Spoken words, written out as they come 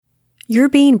You're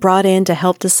being brought in to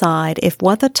help decide if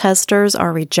what the testers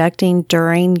are rejecting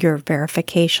during your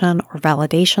verification or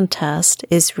validation test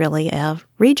is really a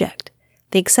reject.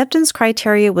 The acceptance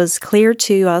criteria was clear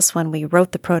to us when we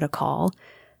wrote the protocol,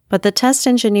 but the test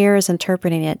engineer is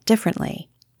interpreting it differently.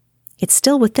 It's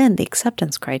still within the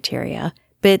acceptance criteria,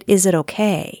 but is it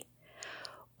okay?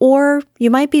 Or you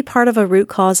might be part of a root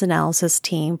cause analysis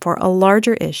team for a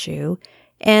larger issue,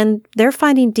 and they're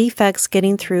finding defects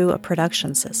getting through a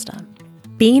production system.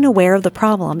 Being aware of the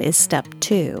problem is step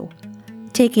 2.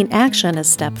 Taking action is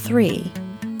step 3.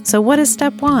 So what is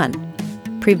step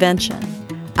 1? Prevention.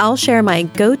 I'll share my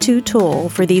go-to tool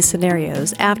for these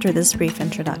scenarios after this brief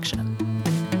introduction.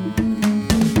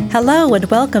 Hello and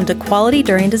welcome to Quality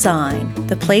During Design,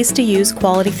 the place to use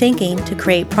quality thinking to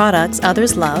create products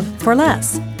others love for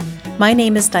less. My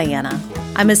name is Diana.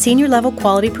 I'm a senior-level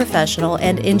quality professional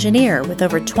and engineer with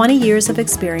over 20 years of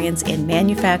experience in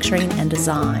manufacturing and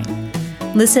design.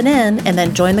 Listen in and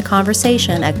then join the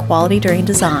conversation at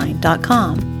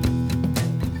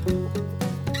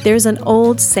qualityduringdesign.com. There's an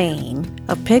old saying,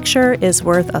 a picture is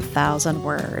worth 1,000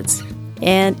 words.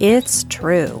 And it's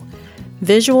true.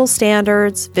 Visual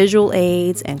standards, visual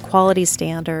aids, and quality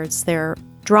standards, they're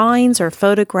drawings or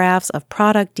photographs of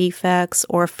product defects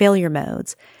or failure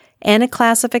modes, and a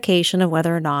classification of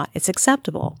whether or not it's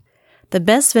acceptable. The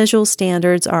best visual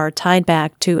standards are tied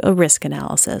back to a risk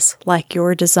analysis, like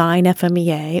your design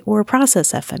FMEA or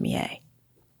process FMEA.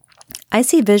 I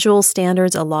see visual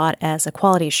standards a lot as a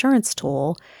quality assurance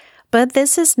tool, but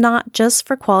this is not just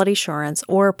for quality assurance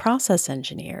or process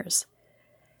engineers.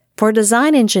 For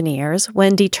design engineers,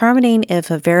 when determining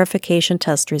if a verification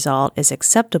test result is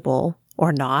acceptable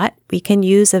or not, we can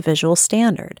use a visual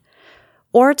standard,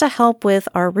 or to help with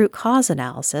our root cause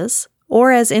analysis,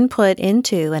 or as input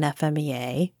into an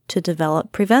FMEA to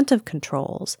develop preventive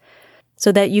controls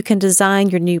so that you can design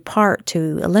your new part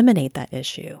to eliminate that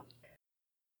issue.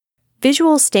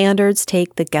 Visual standards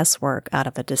take the guesswork out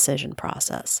of a decision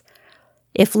process.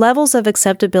 If levels of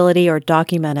acceptability are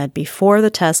documented before the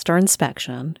test or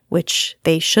inspection, which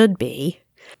they should be,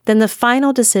 then the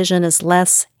final decision is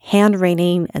less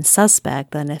hand-wringing and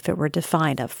suspect than if it were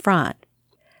defined up front.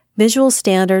 Visual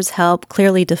standards help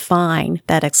clearly define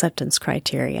that acceptance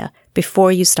criteria before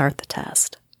you start the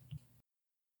test.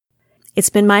 It's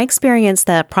been my experience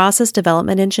that process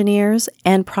development engineers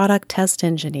and product test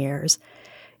engineers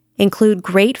include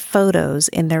great photos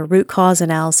in their root cause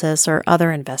analysis or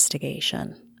other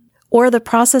investigation. Or the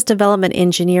process development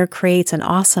engineer creates an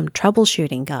awesome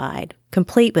troubleshooting guide,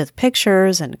 complete with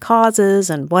pictures and causes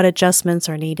and what adjustments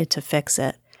are needed to fix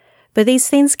it. But these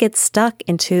things get stuck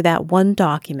into that one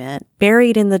document,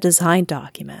 buried in the design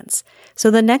documents. So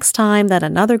the next time that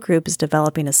another group is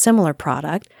developing a similar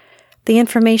product, the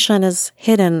information is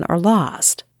hidden or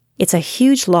lost. It's a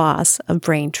huge loss of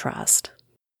brain trust.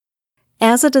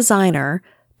 As a designer,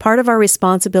 part of our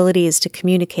responsibility is to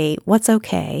communicate what's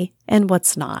okay and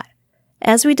what's not.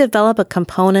 As we develop a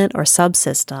component or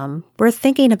subsystem, we're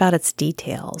thinking about its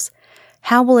details.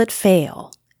 How will it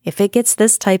fail? If it gets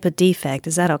this type of defect,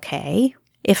 is that okay?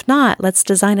 If not, let's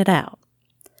design it out.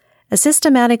 A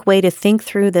systematic way to think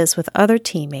through this with other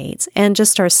teammates and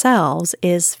just ourselves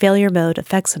is failure mode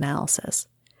effects analysis.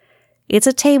 It's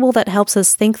a table that helps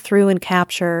us think through and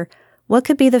capture what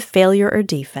could be the failure or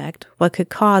defect, what could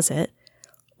cause it,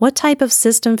 what type of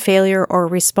system failure or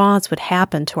response would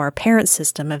happen to our parent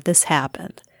system if this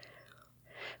happened.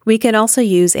 We can also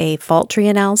use a fault tree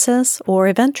analysis or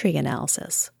event tree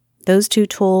analysis. Those two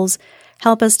tools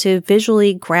help us to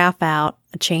visually graph out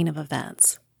a chain of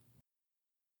events.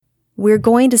 We're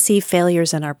going to see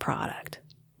failures in our product.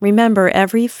 Remember,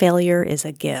 every failure is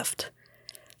a gift.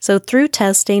 So through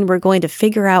testing, we're going to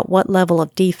figure out what level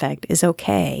of defect is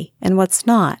okay and what's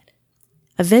not.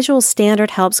 A visual standard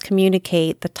helps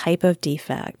communicate the type of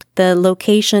defect, the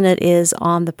location it is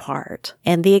on the part,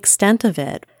 and the extent of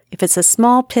it. If it's a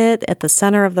small pit at the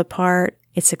center of the part,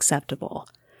 it's acceptable.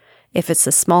 If it's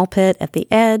a small pit at the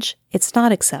edge, it's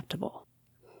not acceptable.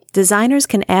 Designers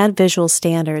can add visual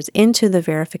standards into the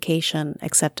verification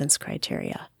acceptance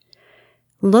criteria.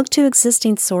 Look to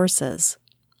existing sources.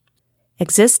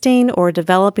 Existing or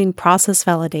developing process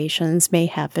validations may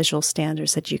have visual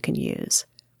standards that you can use.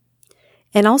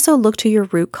 And also look to your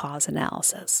root cause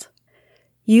analysis.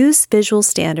 Use visual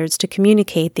standards to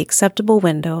communicate the acceptable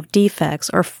window of defects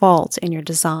or faults in your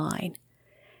design.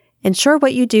 Ensure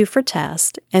what you do for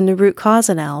test and the root cause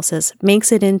analysis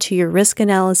makes it into your risk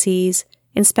analyses,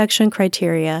 inspection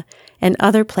criteria, and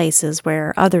other places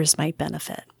where others might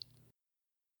benefit.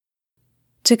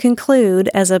 To conclude,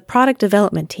 as a product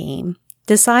development team,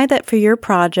 decide that for your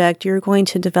project you're going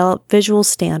to develop visual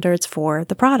standards for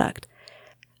the product.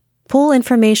 Pull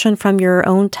information from your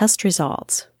own test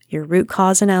results, your root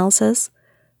cause analysis,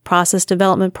 process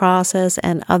development process,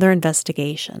 and other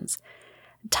investigations.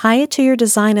 Tie it to your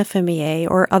design FMEA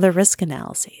or other risk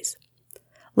analyses.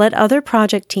 Let other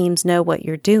project teams know what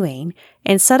you're doing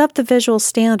and set up the visual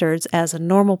standards as a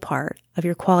normal part of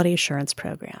your quality assurance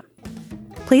program.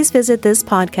 Please visit this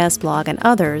podcast blog and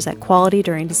others at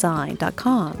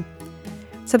qualityduringdesign.com.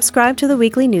 Subscribe to the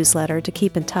weekly newsletter to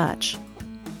keep in touch.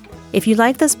 If you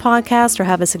like this podcast or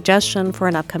have a suggestion for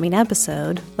an upcoming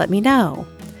episode, let me know.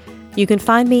 You can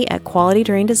find me at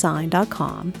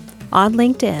qualityduringdesign.com, on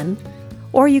LinkedIn,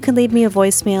 or you can leave me a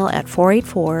voicemail at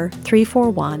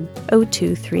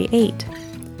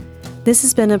 484-341-0238. This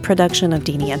has been a production of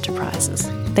Deeney Enterprises.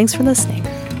 Thanks for listening.